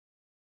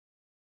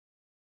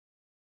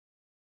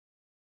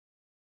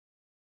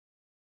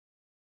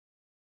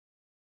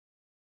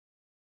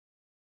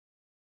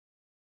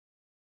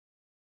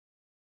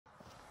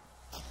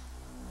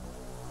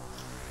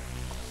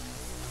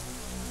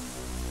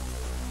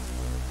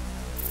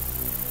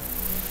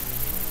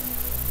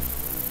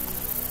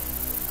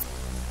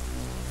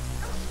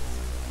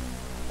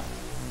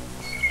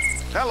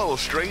Hello,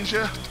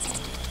 stranger.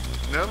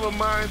 Never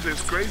mind this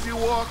crazy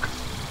walk.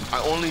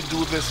 I only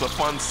do this for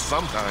fun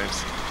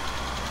sometimes.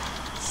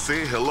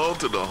 Say hello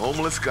to the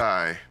homeless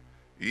guy.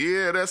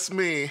 Yeah, that's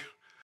me.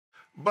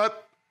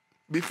 But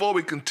before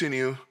we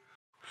continue,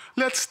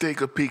 let's take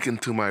a peek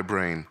into my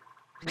brain.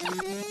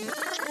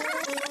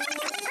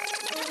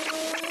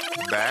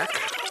 Back.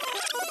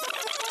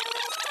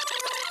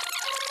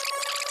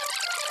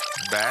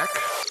 Back.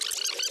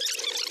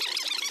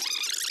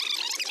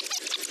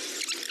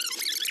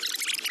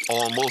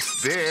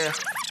 Almost there.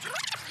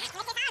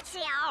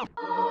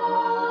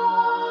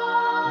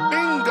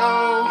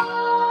 Bingo!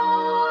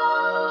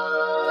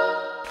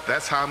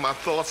 That's how my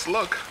thoughts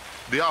look.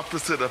 The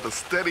opposite of a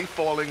steady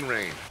falling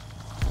rain.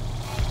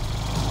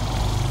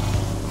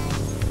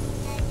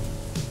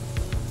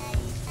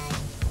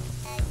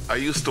 I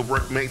used to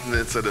work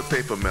maintenance at a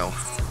paper mill.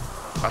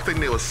 I think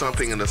there was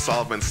something in the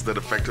solvents that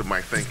affected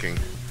my thinking.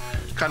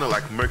 Kind of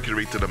like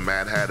mercury to the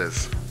Mad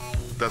Hatters.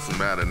 Doesn't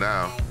matter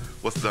now.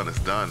 What's done is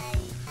done.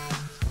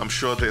 I'm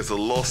sure there's a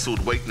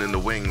lawsuit waiting in the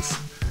wings,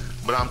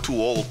 but I'm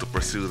too old to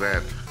pursue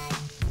that.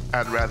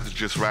 I'd rather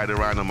just ride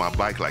around on my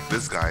bike like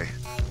this guy.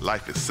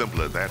 Life is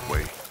simpler that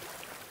way.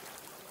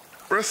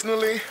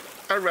 Personally,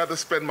 I'd rather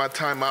spend my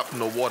time out in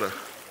the water.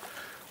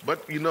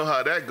 But you know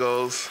how that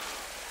goes.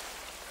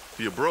 If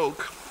you're broke,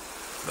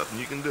 nothing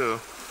you can do.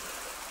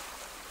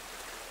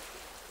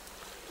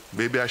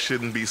 Maybe I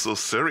shouldn't be so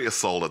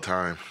serious all the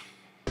time.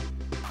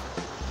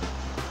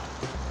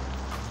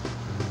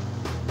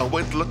 I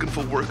went looking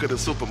for work at a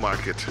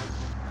supermarket.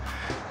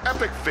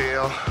 Epic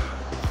fail.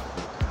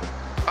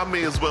 I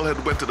may as well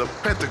have went to the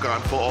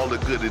Pentagon for all the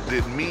good it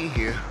did me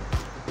here.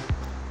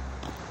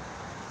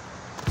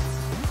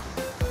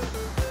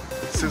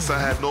 Since I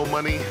had no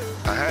money,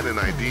 I had an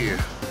idea.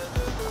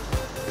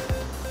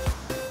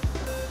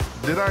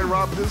 Did I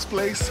rob this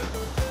place?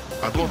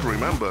 I don't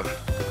remember.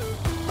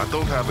 I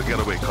don't have a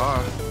getaway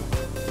car.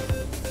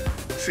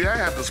 See, I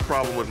have this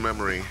problem with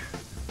memory.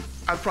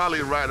 I'd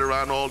probably ride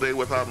around all day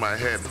without my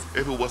head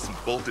if it wasn't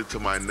bolted to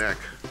my neck.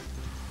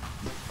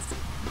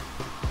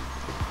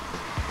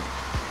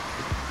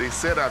 They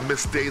said I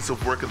missed days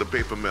of work at the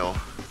paper mill.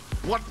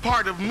 What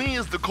part of me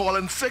is the call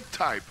in sick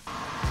type?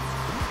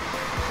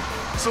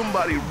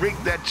 Somebody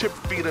rigged that chip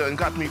feeder and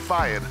got me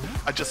fired.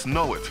 I just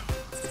know it.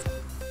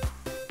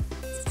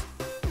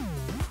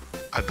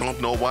 I don't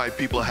know why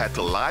people had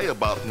to lie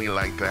about me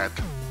like that.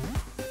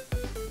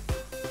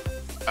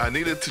 I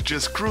needed to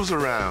just cruise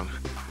around,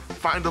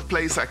 find a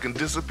place I can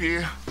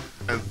disappear,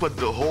 and put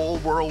the whole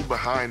world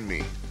behind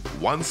me,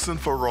 once and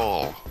for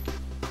all.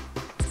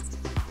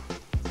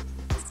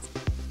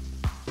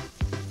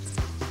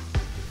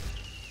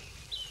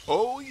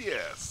 Oh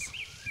yes.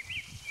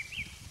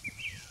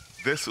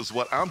 This is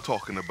what I'm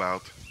talking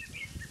about.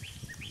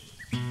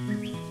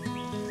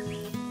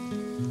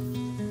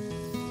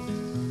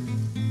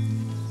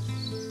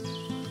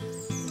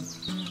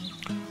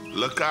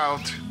 Look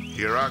out,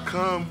 here I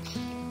come.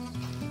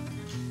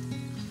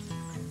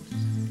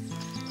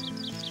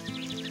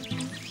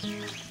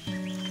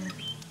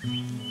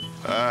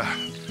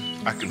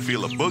 I can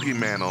feel a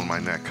boogeyman on my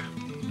neck.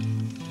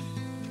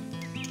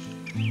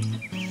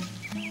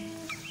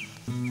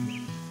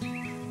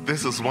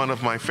 This is one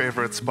of my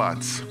favorite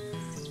spots.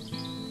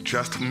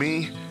 Just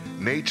me,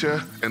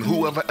 nature, and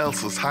whoever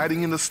else is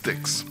hiding in the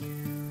sticks.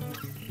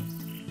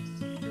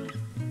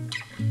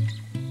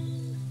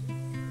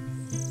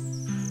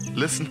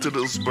 Listen to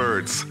those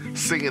birds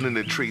singing in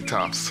the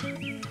treetops.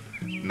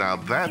 Now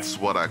that's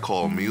what I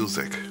call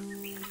music.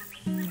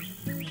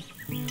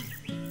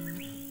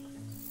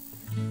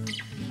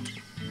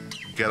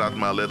 Get out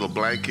my little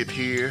blanket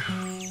here,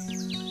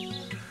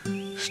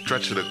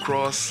 stretch it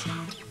across,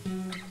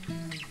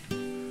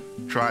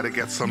 try to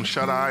get some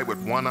shut-eye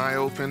with one eye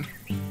open.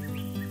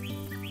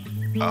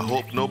 I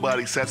hope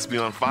nobody sets me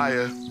on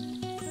fire.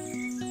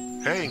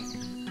 Hey,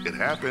 it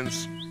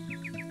happens.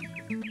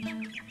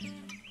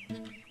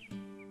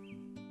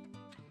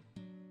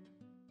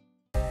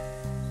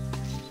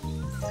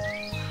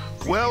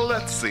 Well,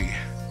 let's see.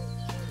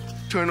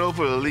 Turn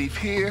over a leaf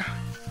here,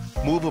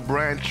 move a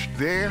branch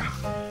there.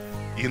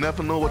 You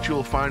never know what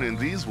you'll find in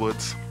these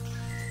woods.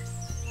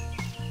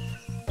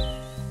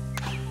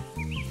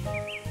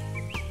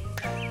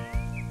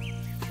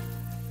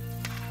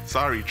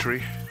 Sorry,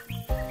 tree.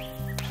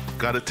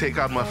 Gotta take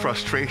out my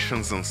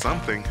frustrations on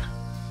something.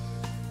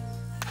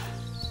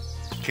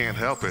 Can't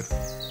help it.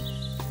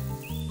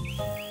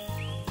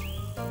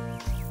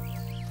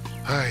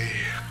 Hey,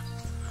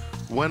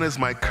 when is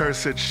my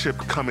cursed ship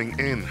coming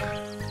in?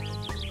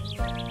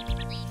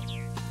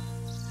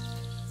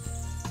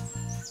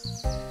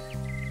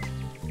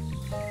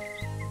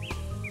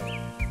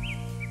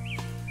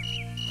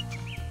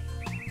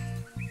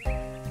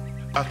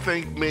 I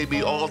think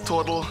maybe all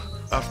total,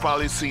 I've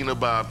probably seen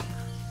about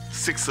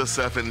 6 or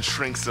 7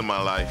 shrinks in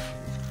my life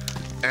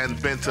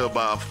and been to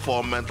about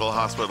 4 mental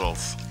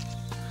hospitals.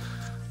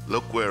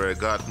 Look where it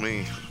got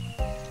me.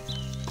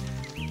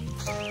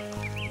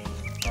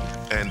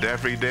 And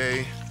every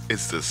day,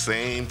 it's the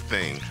same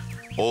thing,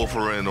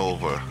 over and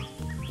over.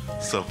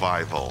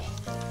 survival.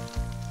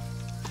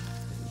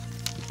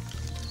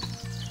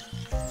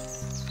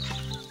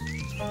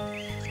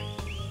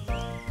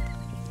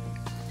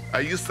 I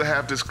used to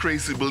have this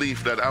crazy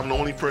belief that I'm the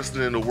only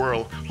person in the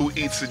world who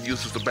eats and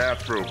uses the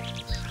bathroom.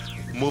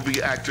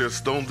 Movie actors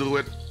don't do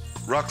it.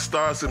 Rock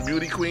stars and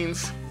beauty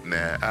queens?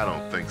 Nah, I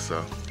don't think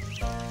so.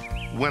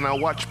 When I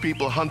watch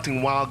people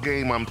hunting wild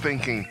game, I'm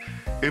thinking,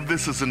 if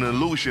this is an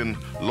illusion,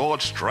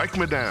 Lord, strike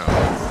me down.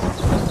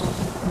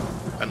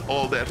 And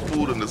all that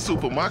food on the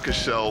supermarket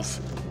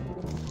shelves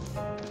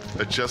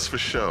are just for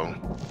show.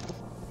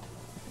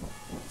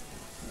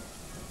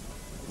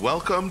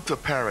 Welcome to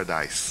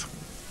paradise.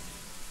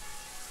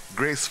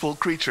 Graceful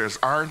creatures,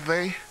 aren't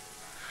they?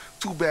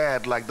 Too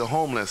bad, like the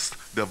homeless,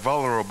 they're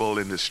vulnerable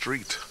in the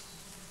street.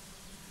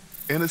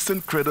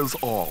 Innocent critters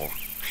all.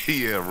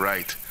 Yeah,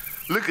 right.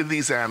 Look at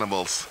these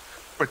animals,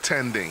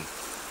 pretending.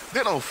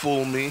 They don't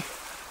fool me.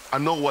 I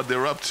know what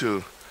they're up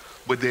to.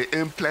 With their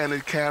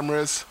implanted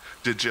cameras,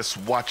 they're just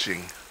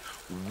watching,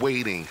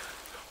 waiting,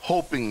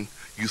 hoping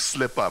you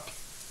slip up.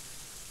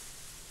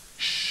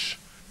 Shh.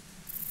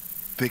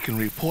 They can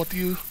report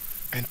you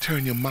and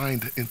turn your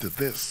mind into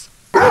this.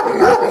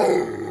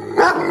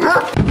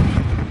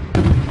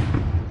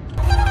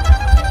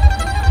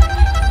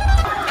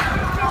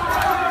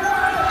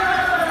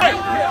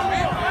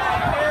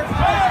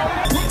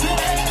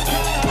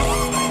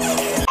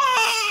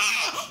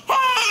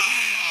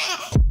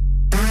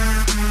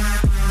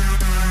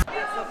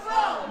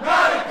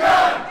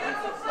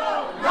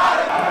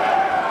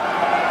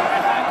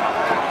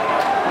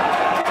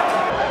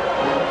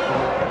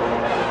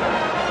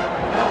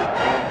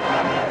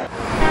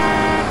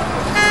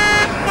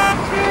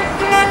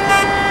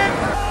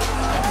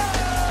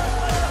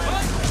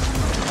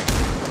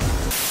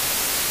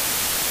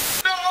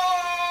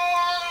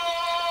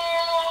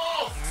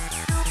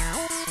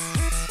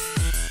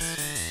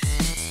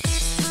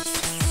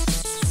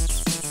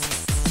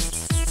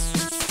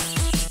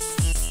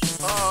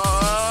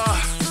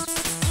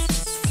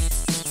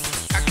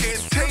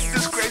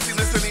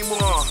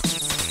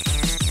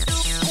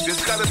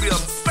 Be a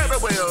better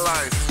way of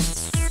life.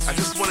 I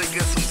just want to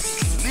get some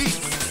sleep.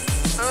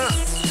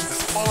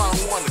 That's all I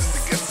want is to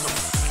get some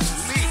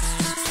sleep.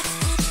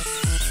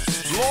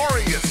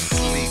 Glorious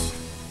sleep.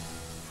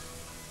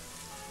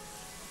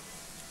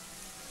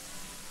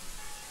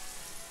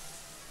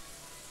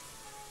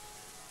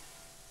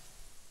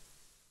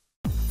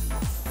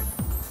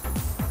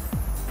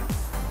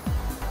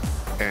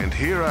 And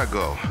here I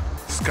go,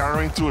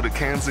 scouring through the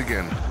cans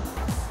again.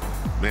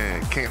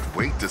 Man, can't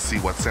wait to see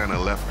what Santa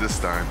left this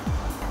time.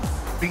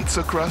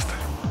 Pizza crust,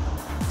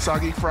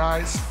 soggy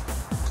fries.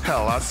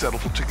 Hell, I'd settle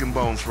for chicken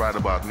bones right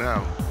about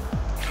now.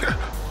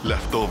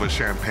 Leftover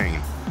champagne.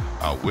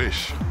 I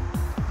wish.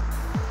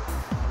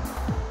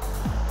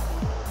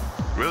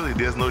 Really,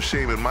 there's no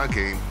shame in my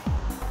game.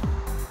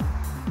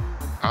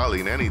 I'll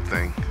eat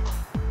anything.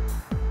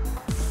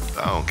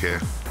 I don't care.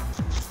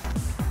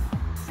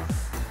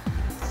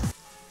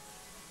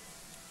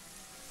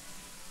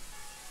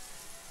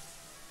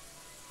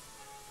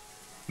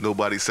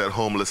 Nobody said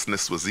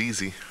homelessness was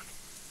easy.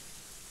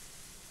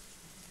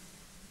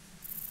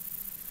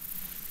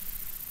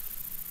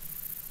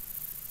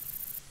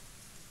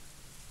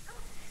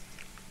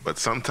 But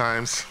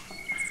sometimes,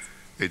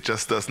 it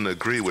just doesn't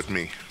agree with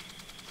me.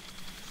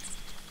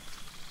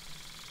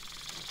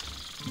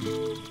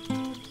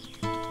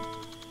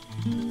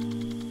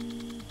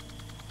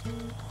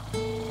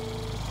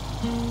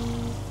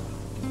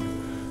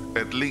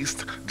 At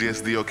least,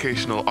 there's the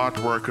occasional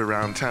artwork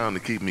around town to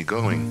keep me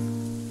going.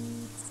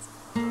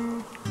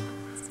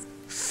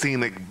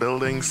 Scenic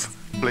buildings,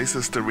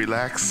 places to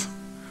relax.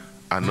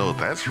 I know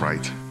that's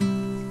right.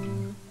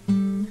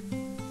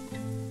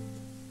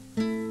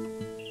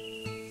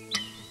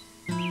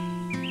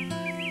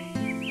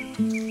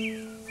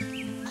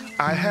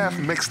 I have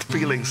mixed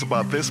feelings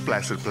about this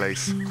placid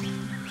place.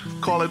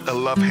 Call it a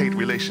love-hate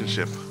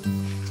relationship.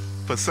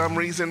 For some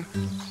reason,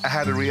 I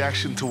had a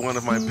reaction to one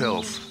of my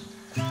pills.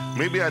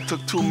 Maybe I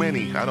took too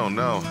many, I don't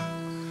know.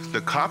 The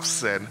cops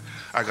said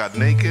I got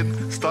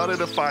naked, started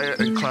a fire,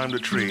 and climbed a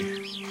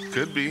tree.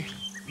 Could be.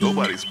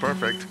 Nobody's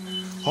perfect.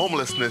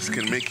 Homelessness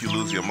can make you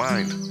lose your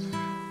mind.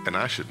 And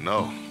I should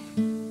know.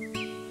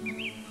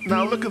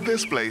 Now look at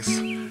this place.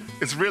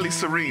 It's really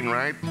serene,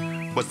 right?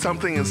 But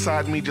something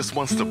inside me just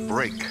wants to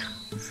break.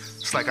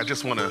 It's like I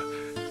just want to,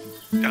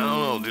 I don't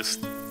know,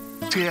 just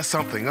tear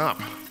something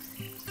up.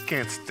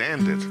 Can't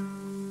stand it.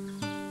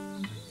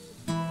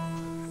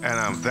 And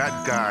I'm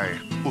that guy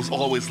who's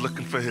always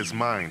looking for his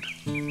mind.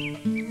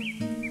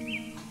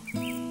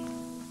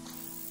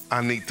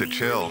 I need to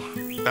chill.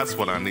 That's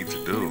what I need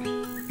to do.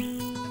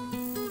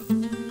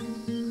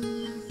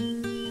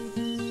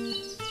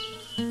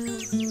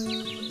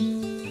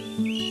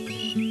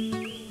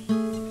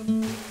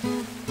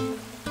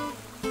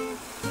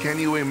 Can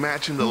you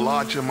imagine the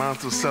large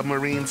amounts of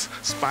submarines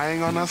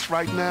spying on us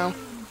right now?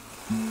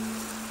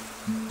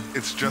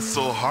 It's just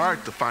so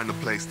hard to find a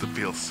place to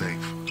feel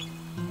safe.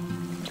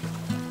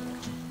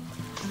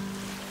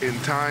 In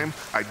time,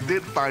 I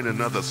did find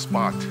another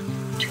spot.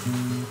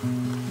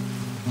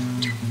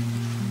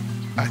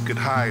 I could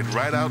hide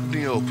right out in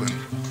the open.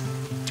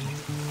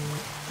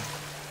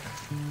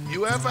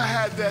 You ever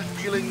had that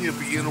feeling you're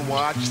being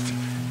watched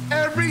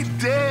every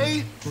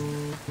day?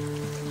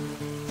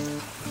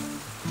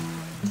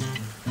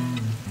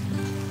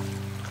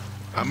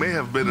 I may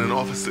have been an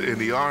officer in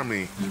the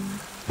army,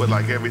 but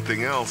like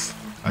everything else,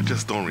 I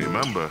just don't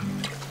remember.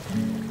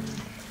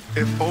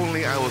 If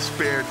only I was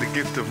spared the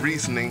gift of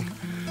reasoning,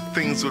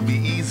 things would be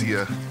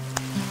easier.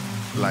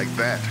 Like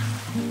that.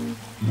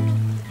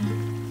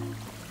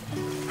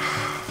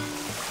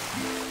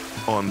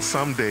 On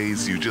some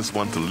days, you just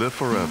want to live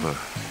forever.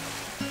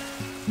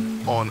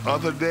 On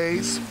other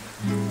days,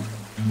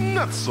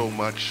 not so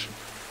much.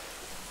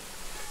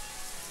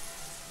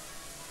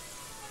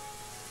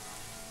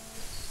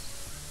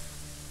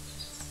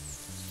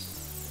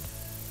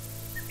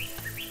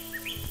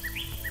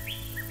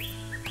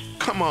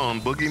 Come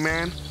on,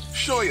 boogeyman,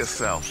 show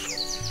yourself.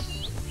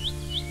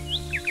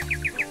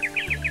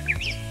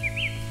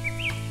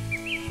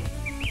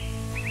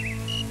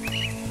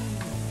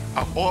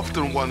 I've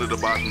often wondered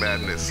about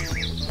madness.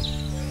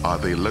 Are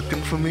they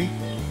looking for me?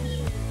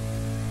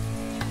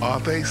 Are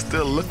they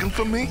still looking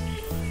for me?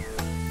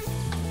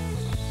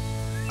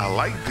 I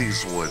like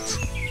these woods.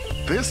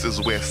 This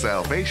is where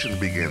salvation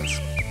begins.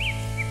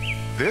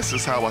 This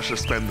is how I should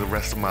spend the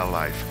rest of my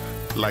life,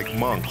 like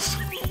monks,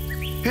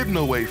 hidden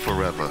away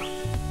forever.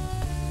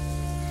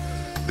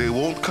 They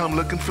won't come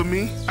looking for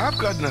me. I've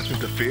got nothing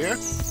to fear.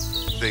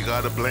 They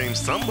gotta blame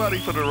somebody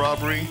for the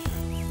robbery,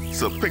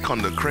 so pick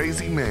on the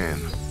crazy man.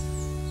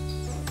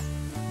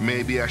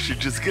 Maybe I should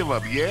just give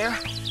up, yeah?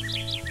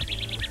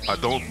 I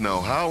don't know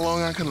how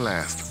long I can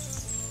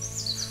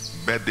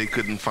last. Bet they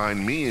couldn't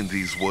find me in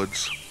these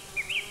woods.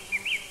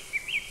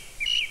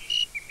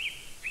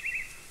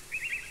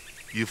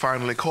 You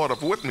finally caught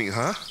up with me,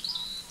 huh?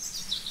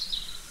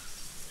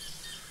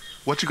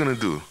 What you gonna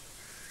do?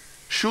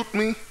 Shoot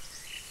me?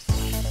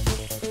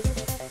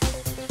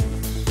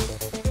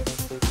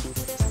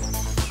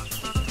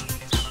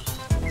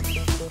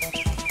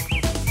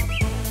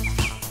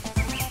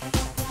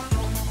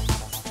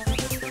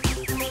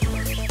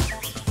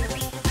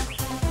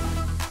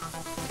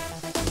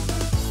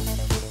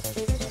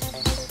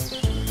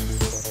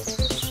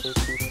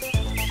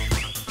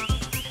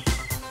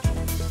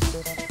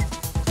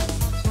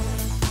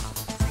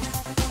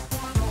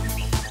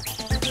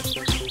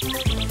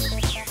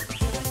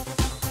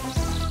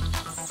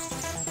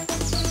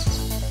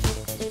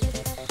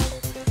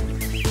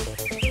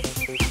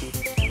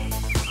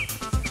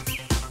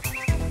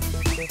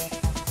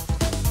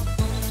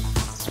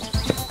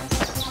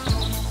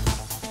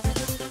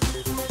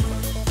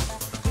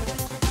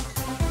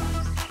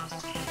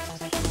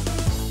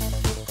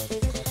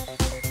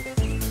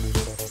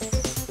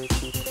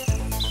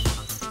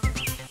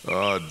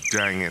 Oh,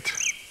 dang it.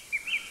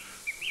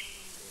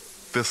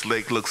 This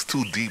lake looks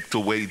too deep to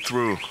wade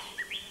through.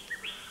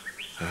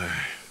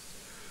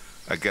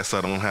 I guess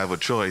I don't have a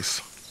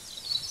choice.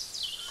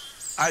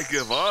 I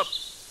give up.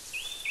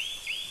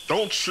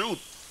 Don't shoot.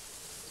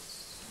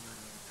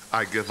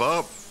 I give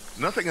up.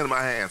 Nothing in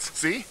my hands.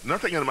 See?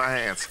 Nothing in my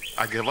hands.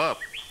 I give up.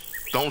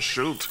 Don't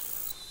shoot.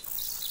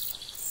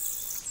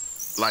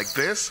 Like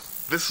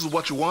this? This is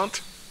what you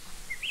want?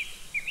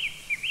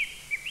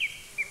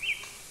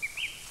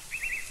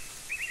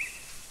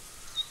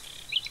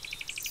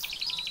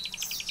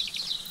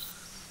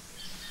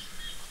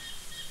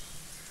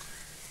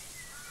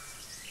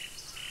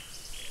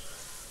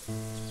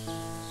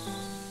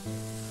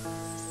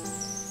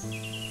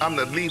 I'm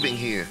not leaving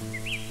here.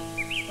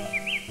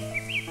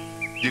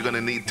 You're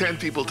gonna need 10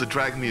 people to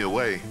drag me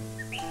away.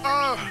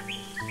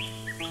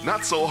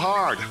 Not so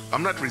hard.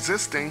 I'm not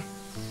resisting.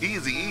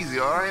 Easy, easy,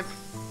 all right?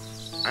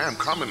 I am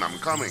coming, I'm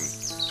coming.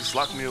 Just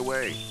lock me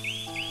away.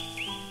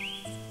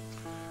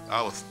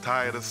 I was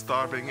tired of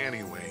starving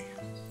anyway.